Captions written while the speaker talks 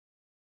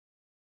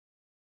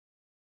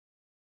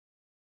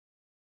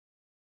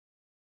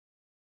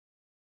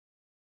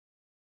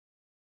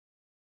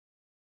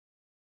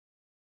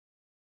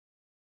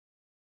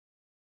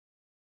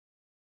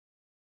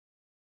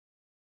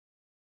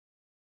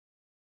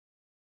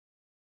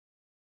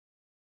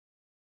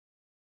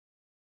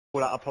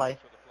All out of play. The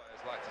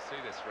players like to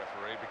see this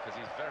referee because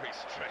he's very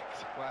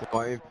strict.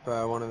 What if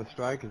one of the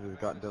strikers has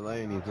got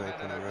delay and he's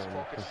making a run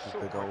and pushes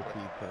the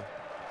goalkeeper?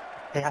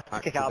 He has to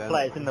kick out a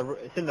play. It's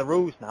in the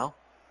rules now.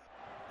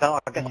 So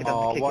I guess he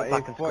doesn't kick it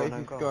back and score an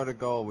own goal. Scored a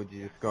goal, would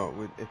you just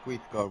score? If we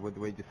scored, would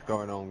we just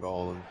score an own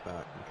goal and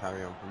start and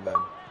carry on from then?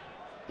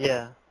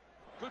 Yeah.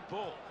 Good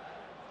ball.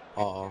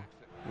 Or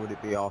would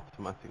it be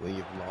automatically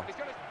you've lost? He's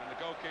got it. And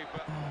the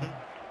goalkeeper.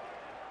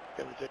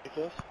 Get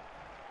ridiculous.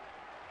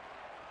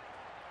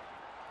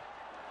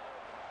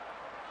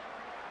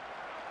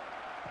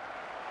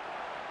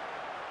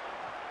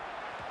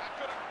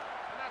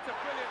 And that's a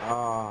brilliant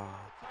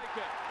take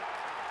it.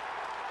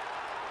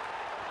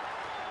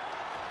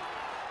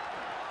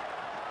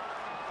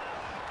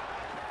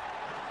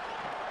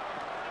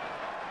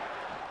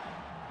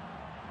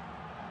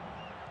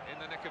 In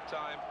the nick of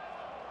time,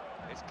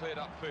 it's cleared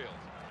upfield.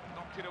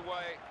 Knocked it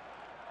away,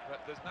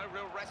 but there's no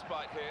real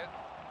respite here.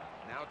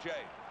 Now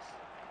James.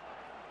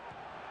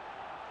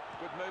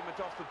 Good movement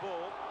off the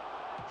ball.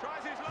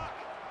 Tries his luck,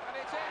 and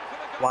it's in for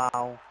the goal.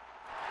 Wow.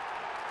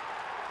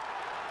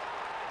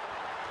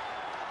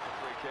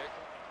 Free kick.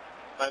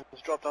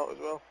 Man's dropped out as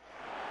well.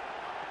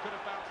 Could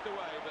have bounced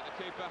away, but the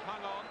keeper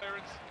hung on.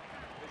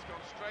 It's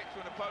gone straight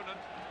to an opponent.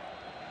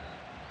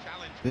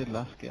 Challenge. Did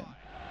last game.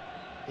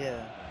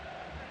 Yeah.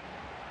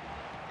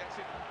 Gets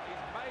it.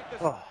 He's made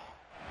the... Oh.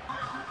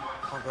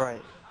 Oh,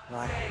 great.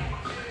 Nice.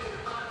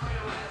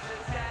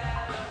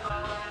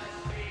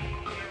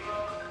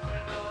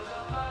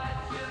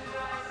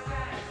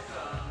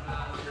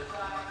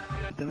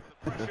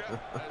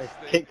 It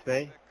kicked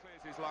me.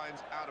 Clears his lines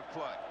out of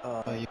play.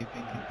 Oh, you think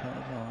it cut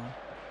as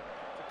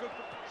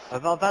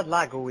well? I've had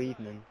lag all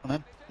evening. Come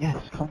on.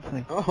 Yes,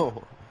 constantly.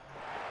 Oh!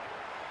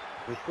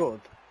 We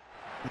scored.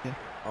 Yeah.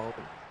 Oh. Hold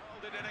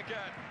it in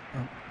again. Oh.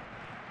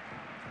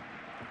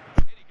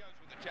 In he goes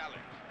with the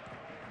challenge.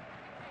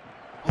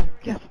 Oh,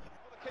 yes.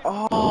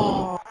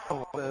 Oh!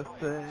 The Still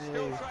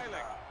save!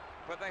 trailing,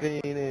 but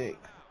they... Phoenix!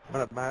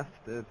 What a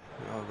bastard!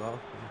 That was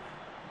awesome.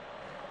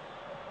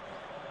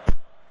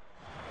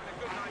 A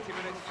good 90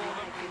 minutes for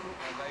them.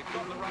 They've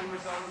got the right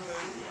result and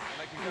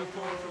they can go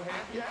forward from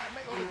here. Yeah,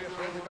 make all the difference.